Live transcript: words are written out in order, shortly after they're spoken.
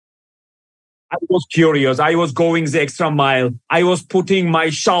I was curious. I was going the extra mile. I was putting my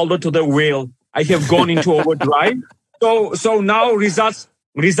shoulder to the wheel. I have gone into overdrive. So now results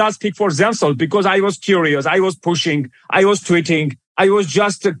speak for themselves because I was curious. I was pushing. I was tweeting. I was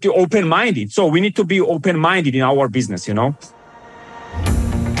just open-minded. So we need to be open-minded in our business,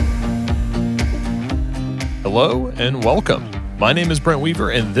 Hello and welcome. My name is Brent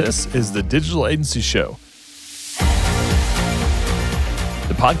Weaver, and this is the Digital Agency Show,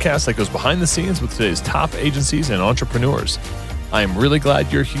 the podcast that goes behind the scenes with today's top agencies and entrepreneurs. I am really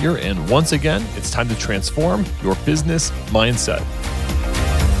glad you're here, and once again, it's time to transform your business mindset.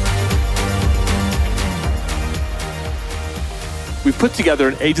 We've put together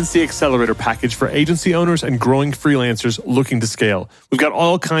an agency accelerator package for agency owners and growing freelancers looking to scale. We've got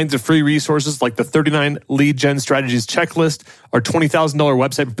all kinds of free resources like the 39 lead gen strategies checklist, our $20,000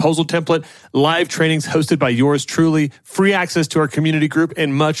 website proposal template, live trainings hosted by yours truly, free access to our community group,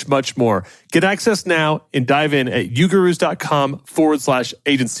 and much, much more. Get access now and dive in at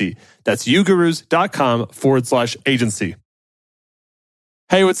ugurus.com/agency. That's ugurus.com/agency.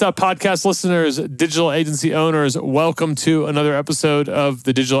 Hey, what's up, podcast listeners, digital agency owners? Welcome to another episode of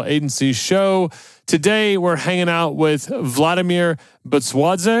the Digital Agency Show. Today, we're hanging out with Vladimer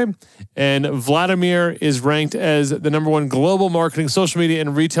Botsvadze, and Vladimer is ranked as the #1 global marketing, social media,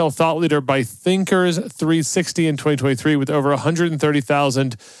 and retail thought leader by Thinkers 360 in 2023 with over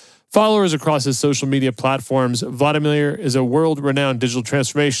 130,000 followers across his social media platforms. Vladimer is a world-renowned digital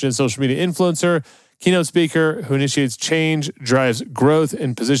transformation and social media influencer, keynote speaker who initiates change, drives growth,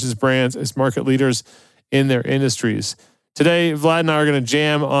 and positions brands as market leaders in their industries. Today, Vlad and I are going to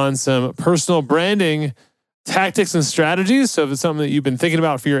jam on some personal branding tactics and strategies. So if it's something that you've been thinking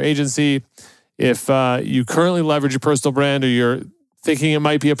about for your agency, if you currently leverage your personal brand or you're thinking it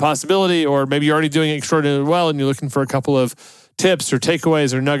might be a possibility, or maybe you're already doing it extraordinarily well and you're looking for a couple of tips or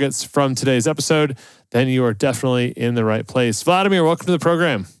takeaways or nuggets from today's episode, then you are definitely in the right place. Vladimer, welcome to the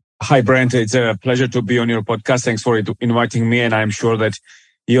program. Hi, Brent. It's a pleasure to be on your podcast. Thanks for inviting me. And I'm sure that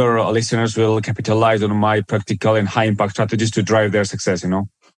your listeners will capitalize on my practical and high impact strategies to drive their success,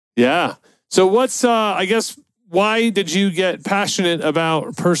 Yeah. So why did you get passionate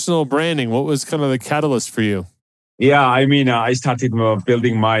about personal branding? What was kind of the catalyst for you? Yeah, I started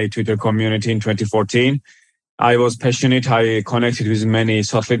building my Twitter community in 2014. I was passionate. I connected with many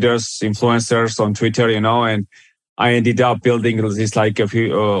thought leaders, influencers on Twitter, and I ended up building this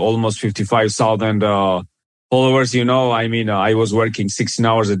almost 55,000 followers. I was working 16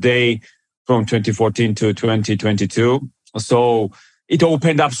 hours a day from 2014 to 2022. So it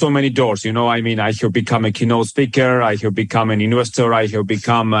opened up so many doors. I have become a keynote speaker. I have become an investor. I have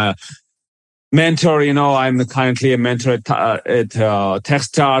become a mentor. I'm currently a mentor at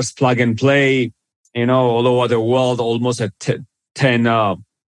Techstars, Plug and Play, all over the world, almost at 10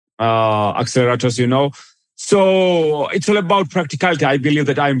 accelerators, So it's all about practicality. I believe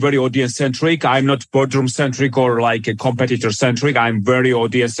that I'm very audience-centric. I'm not boardroom-centric or like a competitor-centric. I'm very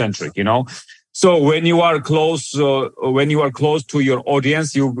audience-centric, So when you are close to your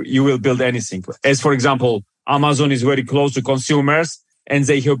audience, you will build anything. As for example, Amazon is very close to consumers and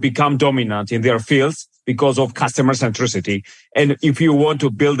they have become dominant in their fields because of customer centricity. And if you want to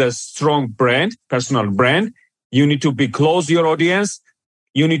build a strong brand, personal brand, you need to be close to your audience.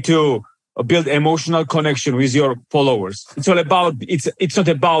 You need to build emotional connection with your followers. It's not about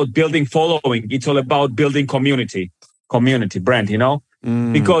building following. It's all about building community brand,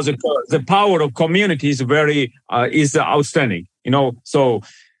 because the power of community is is outstanding, So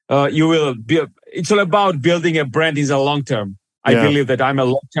you will be. It's all about building a brand in the long term. I believe that I'm a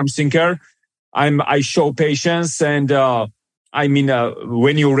long-term thinker. I show patience, and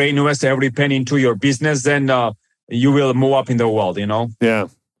when you reinvest every penny into your business, then you will move up in the world, Yeah.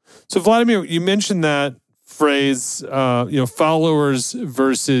 So Vladimer, you mentioned that phrase, followers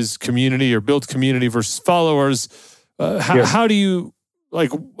versus community, or build community versus followers. How do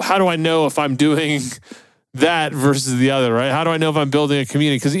I know if I'm doing that versus the other, right? How do I know if I'm building a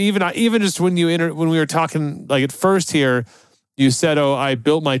community? Because even just when we were talking, like at first here, you said, I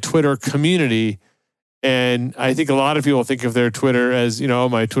built my Twitter community. And I think a lot of people think of their Twitter as,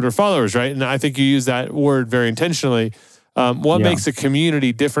 my Twitter followers, right? And I think you use that word very intentionally. What makes a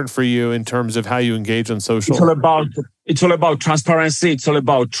community different for you in terms of how you engage on social? It's all about transparency. It's all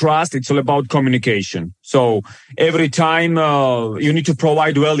about trust. It's all about communication. So every time you need to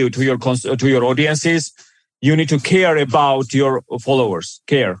provide value to your audiences, you need to care about your followers.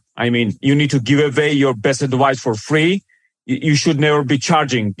 You need to give away your best advice for free. You should never be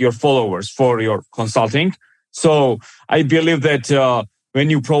charging your followers for your consulting. So I believe that when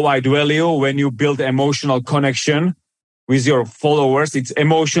you provide value, when you build emotional connection, with your followers. It's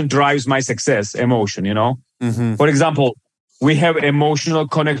emotion drives my success. Emotion, Mm-hmm. For example, we have emotional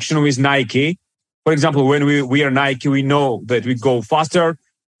connection with Nike. For example, when we are Nike, we know that we go faster,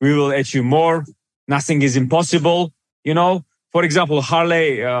 we will achieve more. Nothing is impossible. For example,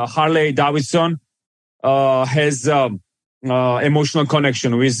 Harley Davidson has emotional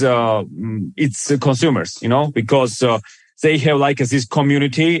connection with its consumers. Because they have like this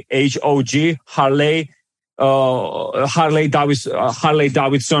community, HOG, Harley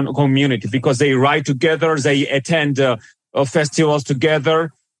Davidson community, because they ride together, they attend festivals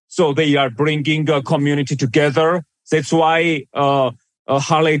together, so they are bringing a community together. That's why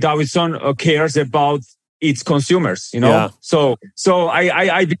Harley Davidson cares about its consumers. Yeah. So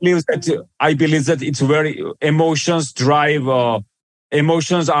I believe that it's very emotions drive.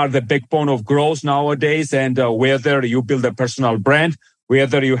 Emotions are the backbone of growth nowadays, and whether you build a personal brand,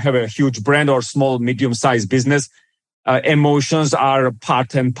 whether you have a huge brand or small, medium-sized business, emotions are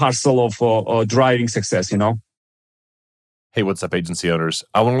part and parcel of driving success, Hey, what's up, agency owners?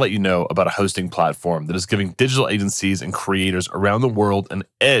 I want to let you know about a hosting platform that is giving digital agencies and creators around the world an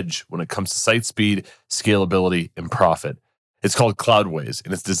edge when it comes to site speed, scalability, and profit. It's called Cloudways,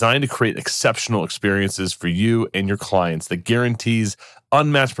 and it's designed to create exceptional experiences for you and your clients that guarantees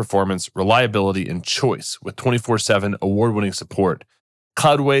unmatched performance, reliability, and choice with 24/7 award-winning support.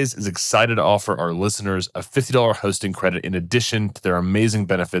 Cloudways is excited to offer our listeners a $50 hosting credit in addition to their amazing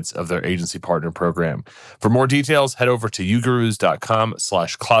benefits of their agency partner program. For more details, head over to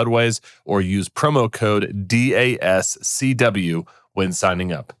ugurus.com/cloudways or use promo code DASCW when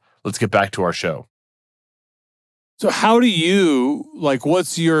signing up. Let's get back to our show. So how do you,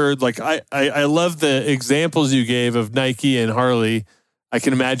 what's your, I love the examples you gave of Nike and Harley. I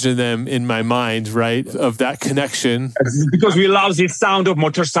can imagine them in my mind, right? Of that connection. Because we love the sound of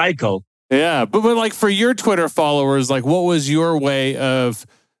motorcycle. Yeah. But for your Twitter followers, what was your way of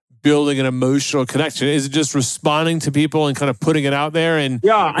building an emotional connection? Is it just responding to people and kind of putting it out there and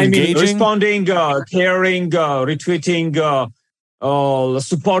engaging? Responding, caring, retweeting,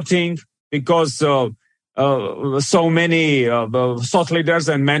 supporting, because so many thought leaders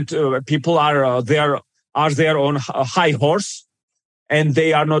and people are there on a high horse, and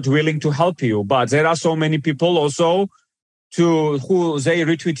they are not willing to help you. But there are so many people also who they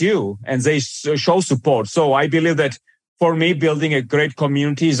retweet you and they show support. So I believe that for me, building a great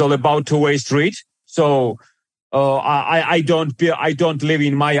community is all about two-way street. So I don't live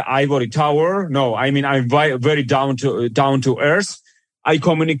in my ivory tower. No, I'm very down to earth. I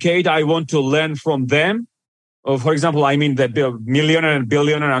communicate. I want to learn from them. For example, the millionaire and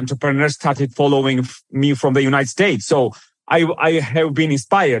billionaire entrepreneurs started following me from the United States. So I have been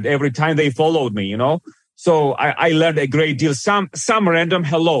inspired every time they followed me, So I learned a great deal. Some random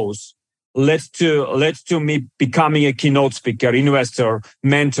hellos led to me becoming a keynote speaker, investor,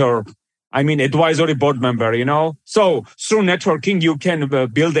 mentor. Advisory board member, So through networking, you can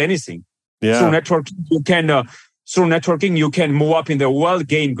build anything. Yeah. Through networking, you can move up in the world,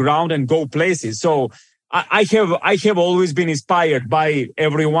 gain ground, and go places. So I have always been inspired by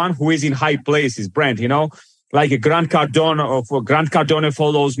everyone who is in high places, Brent, like a Grant Cardone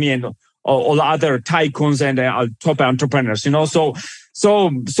follows me, and all other tycoons and top entrepreneurs,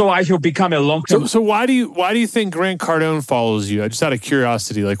 So I have become a long-term. So why do you think Grant Cardone follows you? Just out of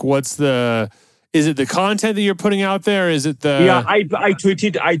curiosity, is it the content that you're putting out there? Is it the? Yeah, I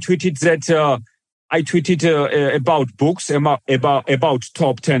tweeted that. I tweeted about books, about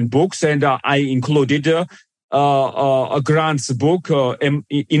top 10 books, and I included a Grant's book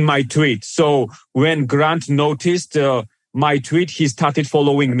in my tweet. So when Grant noticed my tweet, he started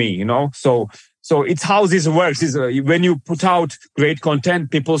following me. So it's how this works. Is when you put out great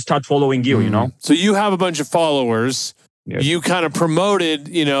content, people start following you. So you have a bunch of followers. Yes. You kind of promoted,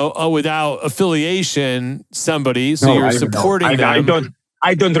 without affiliation, somebody. So you're supporting them.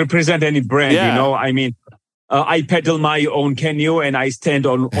 I don't represent any brand, Yeah. I pedal my own canoe and I stand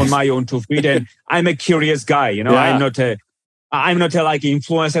on my own 2 feet, and I'm a curious guy, Yeah. I'm not a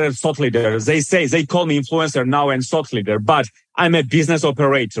influencer and thought leader. They call me influencer now and thought leader, but I'm a business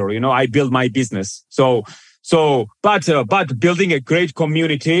operator. I build my business. But building a great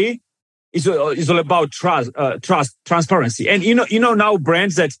community is all about trust, transparency, and now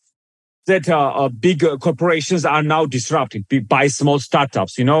brands that big corporations are now disrupted by small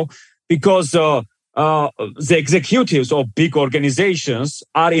startups, because the executives of big organizations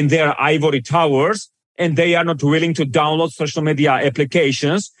are in their ivory towers and they are not willing to download social media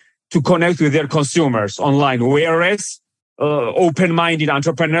applications to connect with their consumers online. Whereas open-minded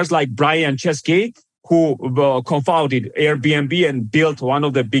entrepreneurs like Brian Chesky, who co-founded Airbnb and built one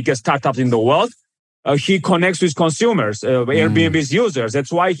of the biggest startups in the world, he connects with consumers, Airbnb's users.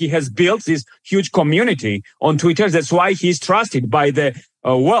 That's why he has built this huge community on Twitter. That's why he's trusted by the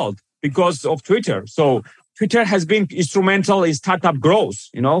world because of Twitter. So Twitter has been instrumental in startup growth,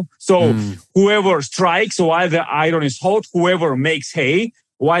 So whoever strikes while the iron is hot, whoever makes hay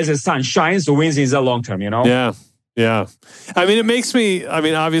while the sun shines, wins in the long term, Yeah, yeah. I mean, it makes me,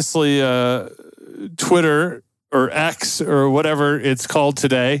 obviously, Twitter or X or whatever it's called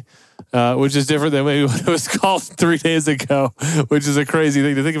today, which is different than maybe what it was called 3 days ago, which is a crazy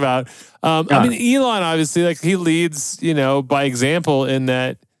thing to think about. I mean, Elon, obviously, like he leads, by example in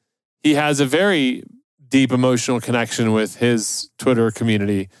that he has a very deep emotional connection with his Twitter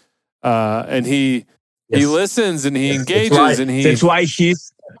community. And he listens and he engages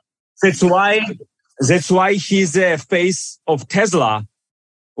that's why he's a face of Tesla,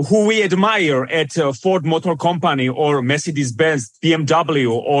 who we admire at Ford Motor Company or Mercedes-Benz, BMW,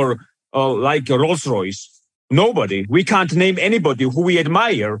 or like Rolls-Royce. Nobody. We can't name anybody who we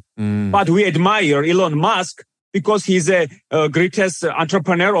admire, but we admire Elon Musk because he's a greatest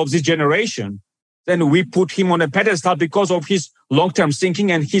entrepreneur of this generation. Then we put him on a pedestal because of his long-term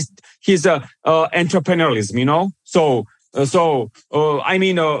thinking and his entrepreneurialism,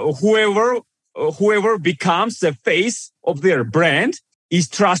 whoever becomes the face of their brand is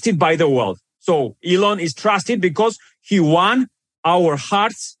trusted by the world. So Elon is trusted because he won our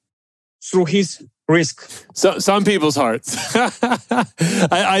hearts through his risk. So some people's hearts.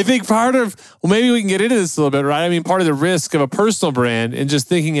 I think maybe we can get into this a little bit, right? I mean, part of the risk of a personal brand and just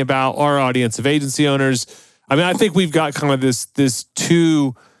thinking about our audience of agency owners. I mean, I think we've got kind of this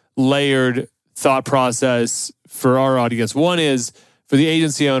 2-layered thought process for our audience. One is for the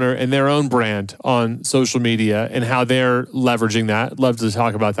agency owner and their own brand on social media and how they're leveraging that. Love to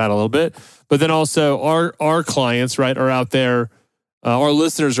talk about that a little bit. But then also our clients, right, are out there. Our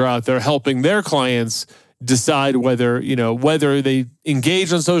listeners are out there helping their clients decide whether they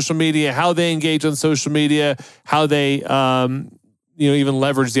engage on social media, how they engage on social media, how they, even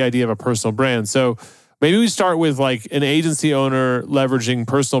leverage the idea of a personal brand. So maybe we start with like an agency owner leveraging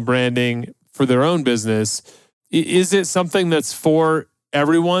personal branding for their own business. Is it something that's for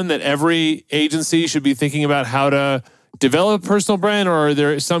everyone, that every agency should be thinking about how to develop a personal brand, or are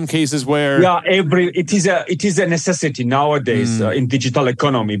there some cases where it is a necessity nowadays in digital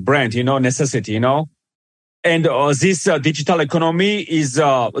economy, brand, necessity, and this digital economy is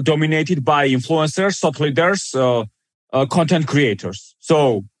dominated by influencers, thought leaders, content creators.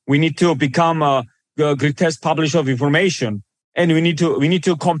 So we need to become the greatest publisher of information, and we need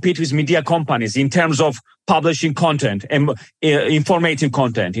to compete with media companies in terms of publishing content and informative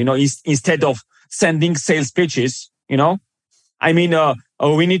content, instead of sending sales pitches. We need to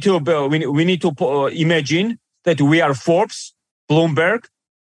imagine that we are Forbes, Bloomberg,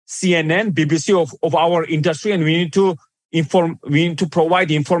 CNN, BBC of our industry, and we need to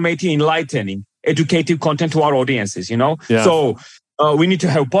provide informative, enlightening, educative content to our audiences. Yeah. So we need to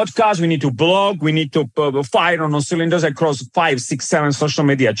have podcasts, we need to blog, we need to fire on all cylinders across 5, 6, 7 social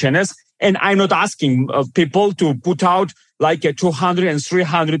media channels. And I'm not asking people to put out like 200 and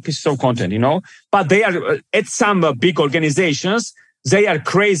 300 pieces of content, but they are at some big organizations, they are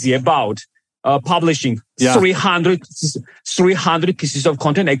crazy about publishing 300 pieces of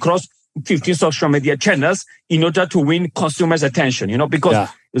content across 15 social media channels in order to win consumers' attention, because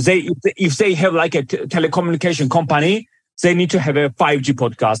if they have like a telecommunication company, they need to have a 5G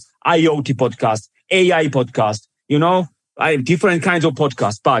podcast, IoT podcast, AI podcast, different kinds of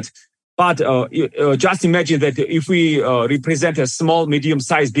podcasts. But just imagine that if we represent a small,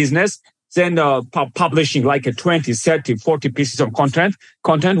 medium-sized business, then publishing like a 20, 30, 40 pieces of content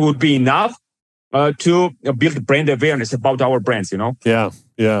would be enough to build brand awareness about our brands, Yeah.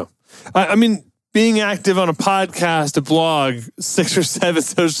 I mean, being active on a podcast, a blog, 6 or 7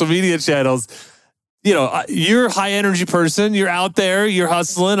 social media channels, you're a high energy person. You're out there, you're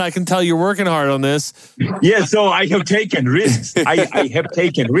hustling. I can tell you're working hard on this. Yeah, so I have taken risks. I have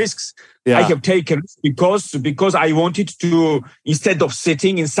taken risks. Yeah. I have taken because I wanted to, instead of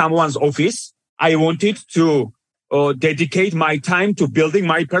sitting in someone's office, I wanted to dedicate my time to building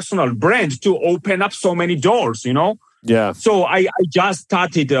my personal brand to open up so many doors, Yeah. So I just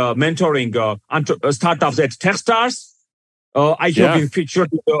started mentoring startups at Techstars. I have been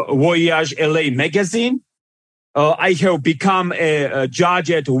featured in the Voyage LA magazine. I have become a judge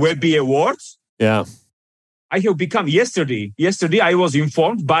at Webby Awards. Yeah. I have become yesterday I was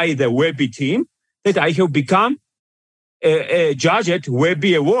informed by the Webby team that I have become a judge at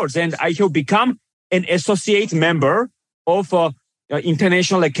Webby Awards, and I have become an associate member of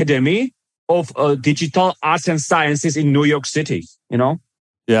International Academy of Digital Arts and Sciences in New York City,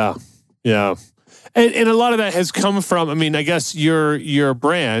 Yeah. And a lot of that has come from, I mean, I guess your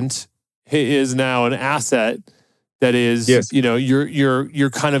brand is now an asset that is, Yes. you're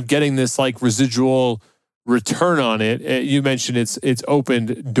kind of getting this like residual return on it. You mentioned it's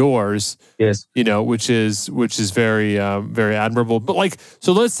opened doors. Yes. Which is very very admirable. But like,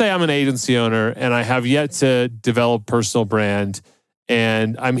 so let's say I'm an agency owner and I have yet to develop personal brand,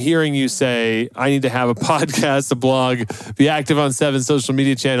 and I'm hearing you say I need to have a podcast, a blog, be active on 7 social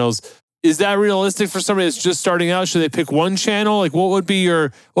media channels. Is that realistic for somebody that's just starting out? Should they pick one channel? Like, what would be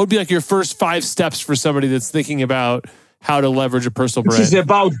like your first 5 steps for somebody that's thinking about how to leverage a personal brand? It is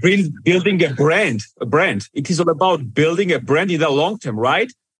about building a brand. It is all about building a brand in the long term,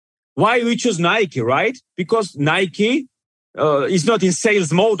 right? Why we choose Nike, right? Because Nike is not in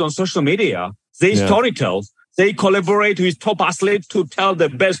sales mode on social media. They storytell. They collaborate with top athletes to tell the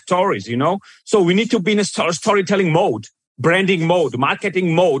best stories, So we need to be in a storytelling mode, branding mode,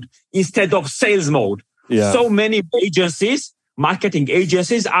 marketing mode, instead of sales mode. Yeah. So many marketing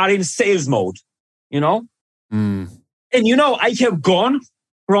agencies are in sales mode, And I have gone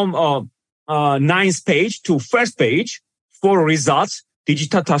from 9th page to 1st page for results,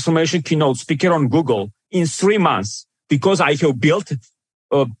 digital transformation keynote speaker on Google in 3 months, because I have built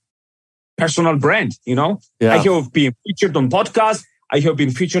a personal brand, Yeah. I have been featured on podcasts. I have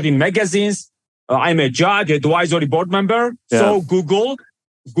been featured in magazines. I'm a judge, advisory board member. Yeah. So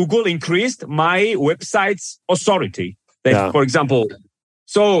Google increased my website's authority. For example,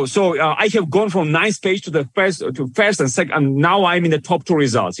 So I have gone from 9th page to first and second, and now I'm in the top 2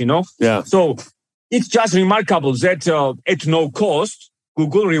 results, Yeah. So it's just remarkable that at no cost,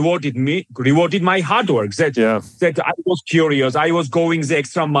 Google rewarded my hard work. That I was curious, I was going the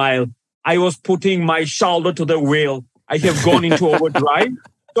extra mile, I was putting my shoulder to the wheel, I have gone into overdrive.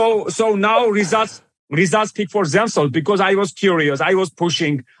 So now results speak for themselves, because I was curious, I was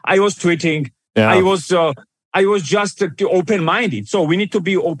pushing, I was tweeting, I was just open-minded. So we need to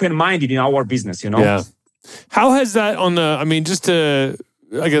be open-minded in our business, Yeah. How has that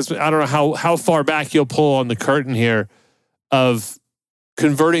I guess, I don't know how far back you'll pull on the curtain here of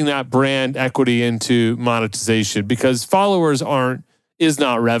converting that brand equity into monetization, because followers is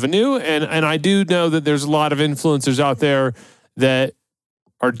not revenue. And I do know that there's a lot of influencers out there that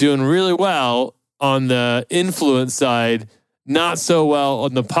are doing really well on the influence side, not so well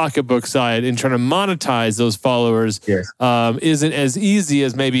on the pocketbook side, in trying to monetize those followers. Yes. Isn't as easy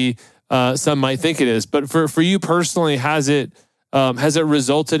as maybe some might think it is. But for you personally, has it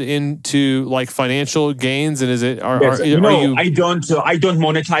resulted into like financial gains? And is it? I don't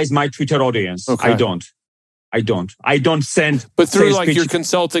monetize my Twitter audience. Okay. I don't send. But through like your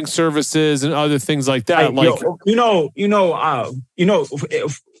consulting services and other things like that,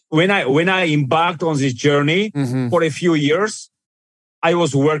 when I embarked on this journey for a few years, I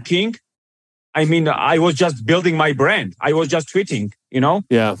was working. I mean, I was just building my brand. I was just tweeting,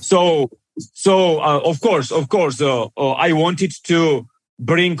 Yeah. So of course, I wanted to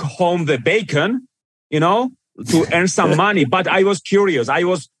bring home the bacon, to earn some money. But I was curious. I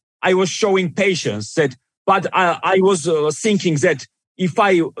was showing patience. But I was thinking that if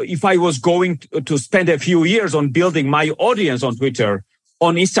I was going to spend a few years on building my audience on Twitter,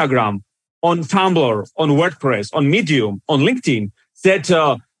 on Instagram, on Tumblr, on WordPress, on Medium, on LinkedIn, that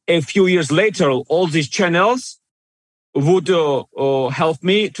a few years later, all these channels would help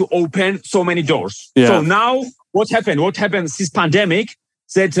me to open so many doors. Yeah. So now what happened since pandemic,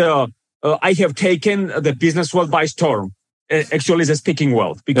 that I have taken the business world by storm, actually the speaking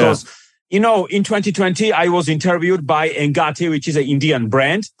world, because, in 2020, I was interviewed by Engati, which is an Indian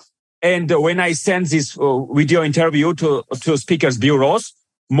brand. And when I sent this video interview to speakers bureaus,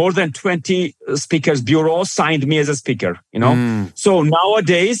 more than 20 speakers bureaus signed me as a speaker, So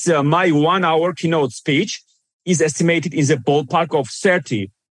nowadays, my 1-hour keynote speech is estimated in the ballpark of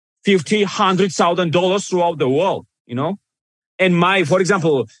 $30,000, $50,000, $100,000 throughout the world, And for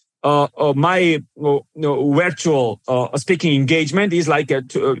example, my virtual speaking engagement is like in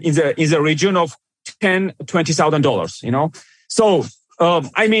the region of $10,000, $20,000, So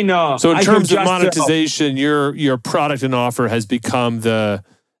so in terms of monetization, your product and offer has become the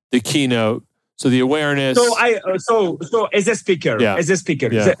keynote. So the awareness. So as a speaker,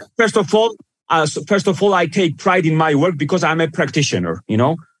 first of all, I take pride in my work because I'm a practitioner,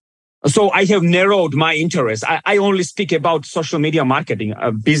 So I have narrowed my interest. I only speak about social media marketing,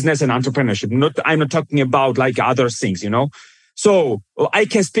 business and entrepreneurship. I'm not talking about like other things, So I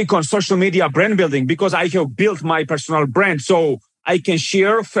can speak on social media brand building because I have built my personal brand. So I can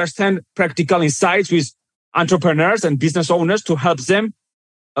share firsthand practical insights with entrepreneurs and business owners to help them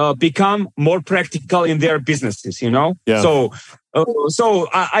become more practical in their businesses, Yeah. So So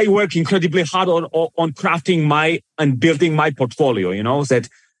I work incredibly hard on crafting and building my portfolio. That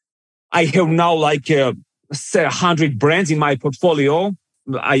I have now like 100 brands in my portfolio.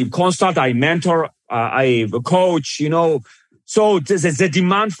 I consult, I mentor, I coach. So the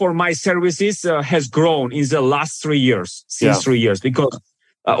demand for my services has grown in the last 3 years, since 3 years, because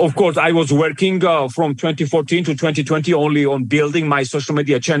of course I was working from 2014 to 2020 only on building my social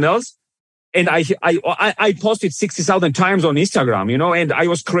media channels. And I posted 60,000 times on Instagram, and I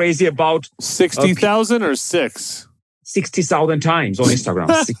was crazy about 60,000 or 6? 60,000 times on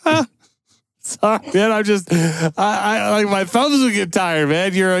Instagram. Sorry, man. I like my thumbs would get tired,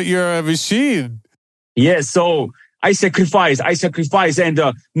 man. You're a machine. Yes. So I sacrifice, and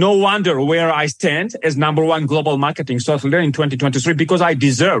no wonder where I stand as number one global marketing software in 2023, because I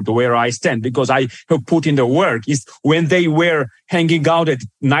deserved where I stand, because I have put in the work. Is when they were hanging out at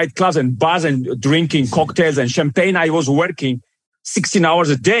nightclubs and bars and drinking cocktails and champagne, I was working 16 hours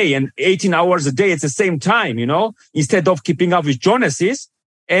a day and 18 hours a day at the same time, instead of keeping up with Jonas's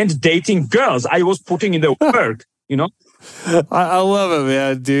and dating girls. I was putting in the work, I love it,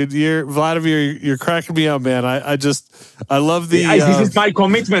 man, dude. Vladimir, you're cracking me up, man. I love the. This is my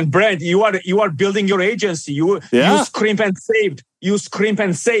commitment, Brent. You are building your agency. You scrimp and saved. You scrimp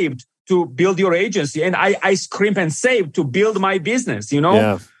and saved to build your agency, and I scrimp and saved to build my business.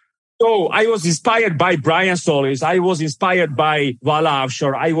 Yeah. So I was inspired by Brian Solis. I was inspired by Vala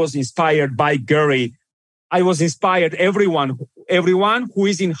Avshar. I was inspired by Gary. I was inspired everyone who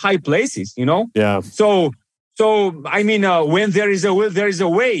is in high places. Yeah. So I mean, when there is a will, there is a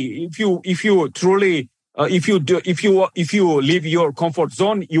way. If you truly, if you leave your comfort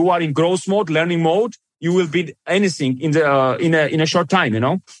zone, you are in growth mode, learning mode. You will beat anything in a short time.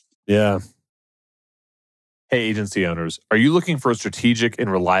 Yeah. Hey, agency owners, are you looking for a strategic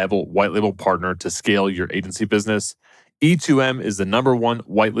and reliable white label partner to scale your agency business? E2M is the #1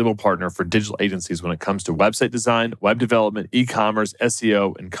 white label partner for digital agencies when it comes to website design, web development, e-commerce,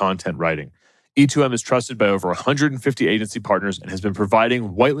 SEO, and content writing. E2M is trusted by over 150 agency partners and has been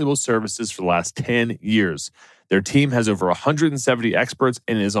providing white label services for the last 10 years. Their team has over 170 experts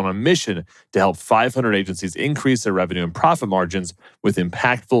and is on a mission to help 500 agencies increase their revenue and profit margins with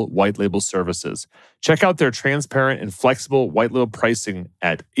impactful white label services. Check out their transparent and flexible white label pricing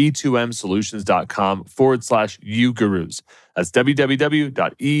at e2msolutions.com/ugurus. That's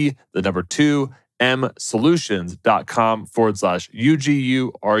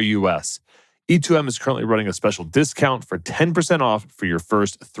www.e2msolutions.com/ugurus. E2M is currently running a special discount for 10% off for your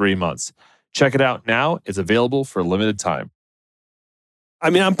first 3 months. Check it out now. It's available for a limited time.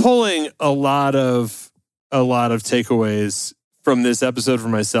 I mean, I'm pulling a lot of takeaways from this episode for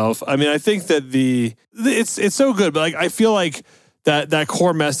myself. I mean, I think that it's so good, but like I feel like that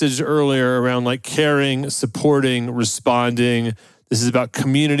core message earlier around like caring, supporting, responding. This is about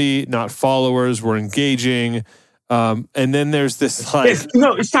community, not followers. We're engaging, and then there's this like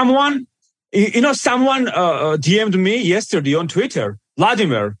someone DM'd me yesterday on Twitter.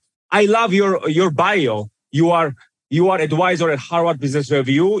 Vladimer, I love your bio. You are advisor at Harvard Business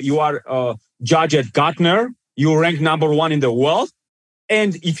Review. You are a judge at Gartner. You rank #1 in the world.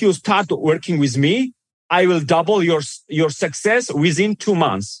 And if you start working with me, I will double your success within 2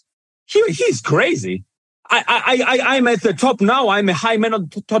 months. He's crazy. I'm at the top now. I'm a high man on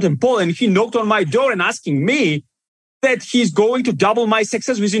totem pole, and he knocked on my door and asking me that he's going to double my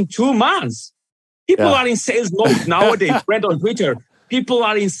success within 2 months. People are in sales mode nowadays. Brent on Twitter. People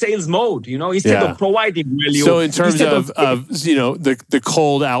are in sales mode, instead of providing value. So in terms of the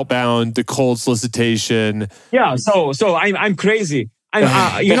cold outbound, the cold solicitation. Yeah. So I'm crazy.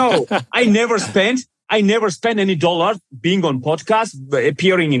 I never spent any dollars being on podcasts,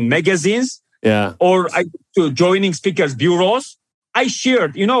 appearing in magazines, or joining speakers bureaus. I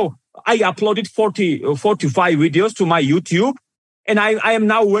shared, I uploaded 45 videos to my YouTube, and I am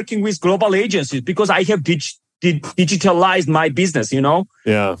now working with global agencies because I have digitalized my business,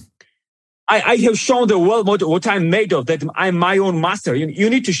 Yeah. I have shown the world what I'm made of, that I'm my own master. You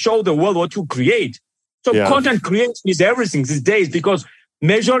need to show the world what you create. So content creation is everything these days, because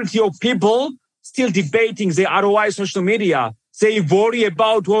majority of people still debating the ROI social media. They worry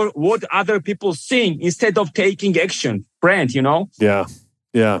about what other people think instead of taking action. Brent, Yeah.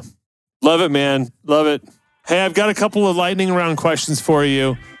 Yeah. Love it, man. Love it. Hey, I've got a couple of lightning round questions for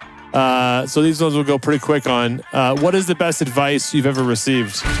you. So these ones will go pretty quick on. What is the best advice you've ever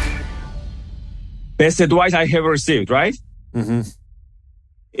received? Best advice I have received, right? Mm-hmm.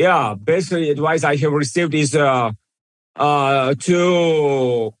 Yeah, best advice I have received is to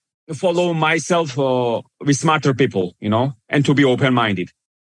follow myself with smarter people, and to be open-minded.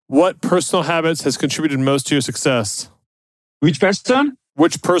 What personal habits has contributed most to your success? Which person?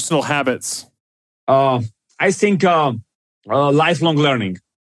 Which personal habits? I think lifelong learning.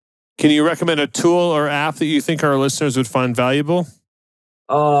 Can you recommend a tool or app that you think our listeners would find valuable?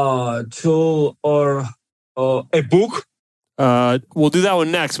 Tool or a book? We'll do that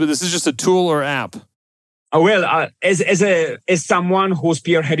one next, but this is just a tool or app. As someone who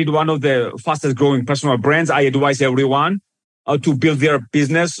spearheaded one of the fastest growing personal brands, I advise everyone to build their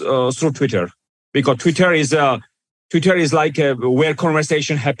business through Twitter, because Twitter is like where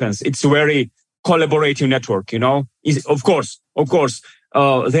conversation happens. It's a very collaborative network. Of course.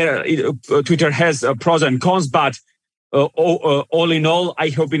 Twitter has pros and cons, but all in all, I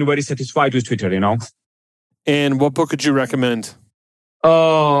have been very satisfied with Twitter. And what book would you recommend?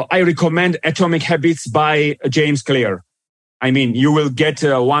 I recommend Atomic Habits by James Clear. I mean, you will get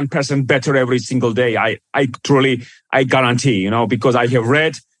 1% better every single day. I guarantee, because I have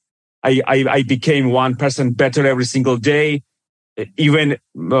read, I became 1% better every single day. Even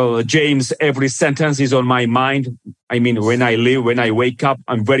James, every sentence is on my mind. I mean, when I wake up,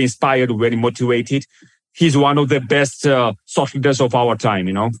 I'm very inspired, very motivated. He's one of the best thought leaders of our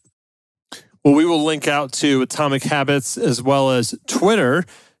time, Well, we will link out to Atomic Habits as well as Twitter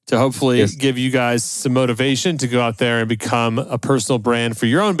to hopefully give you guys some motivation to go out there and become a personal brand for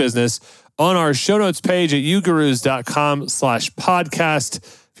your own business on our show notes page at ugurus.com/podcast.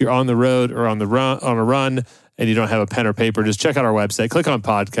 If you're on the road or on a run and you don't have a pen or paper, just check out our website. Click on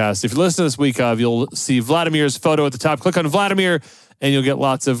podcast. If you listen to this week of, you'll see Vladimir's photo at the top. Click on Vladimir and you'll get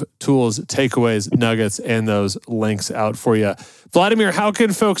lots of tools, takeaways, nuggets, and those links out for you. Vladimir, how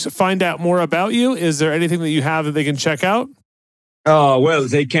can folks find out more about you? Is there anything that you have that they can check out?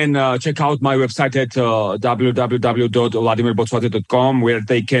 They can check out my website at www.vladimirbotsvadze.com, where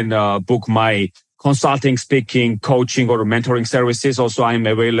they can book my consulting, speaking, coaching, or mentoring services. Also,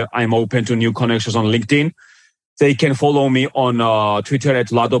 I'm open to new connections on LinkedIn. They can follow me on Twitter at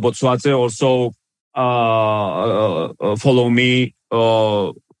Vlado Botsvadze. Also, follow me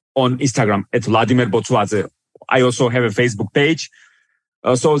on Instagram at Vladimir Botsvadze. I also have a Facebook page,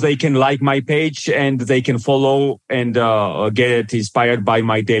 so they can like my page and they can follow and get inspired by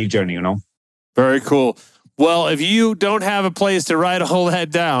my daily journey. Very cool. Well, if you don't have a place to write all that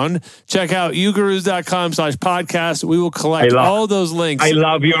down, check out ugurus.com/podcast. We will collect all those links. I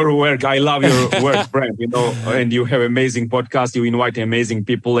love your work. Brent, and you have amazing podcast. You invite amazing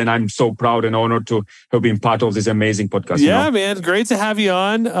people, and I'm so proud and honored to have been part of this amazing podcast. Yeah, man. Great to have you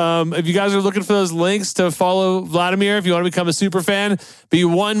on. If you guys are looking for those links to follow Vladimir, if you want to become a super fan, be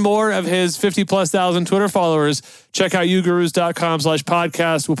one more of his 50,000+ Twitter followers, check out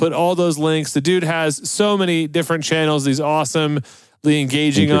ugurus.com/podcast. We'll put all those links. The dude has so many different channels. He's awesomely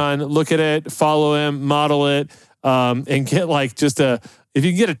engaging on. Look at it, follow him, model it, and get if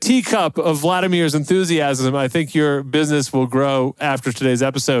you can get a teacup of Vladimir's enthusiasm, I think your business will grow after today's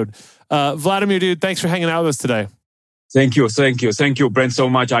episode. Vladimir, dude, thanks for hanging out with us today. Thank you, Brent, so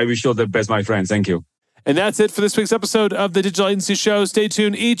much. I wish you all the best, my friend. Thank you. And that's it for this week's episode of the Digital Agency Show. Stay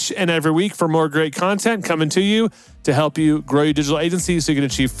tuned each and every week for more great content coming to you to help you grow your digital agency so you can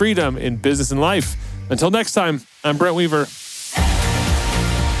achieve freedom in business and life. Until next time, I'm Brent Weaver.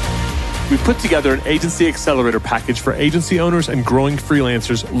 We've put together an agency accelerator package for agency owners and growing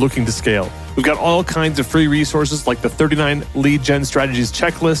freelancers looking to scale. We've got all kinds of free resources like the 39 lead gen strategies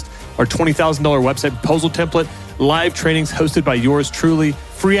checklist, our $20,000 website proposal template, live trainings hosted by yours truly,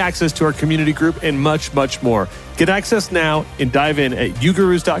 free access to our community group, and much, much more. Get access now and dive in at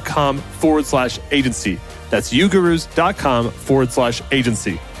ugurus.com/agency. That's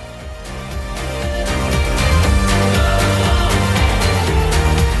ugurus.com/agency.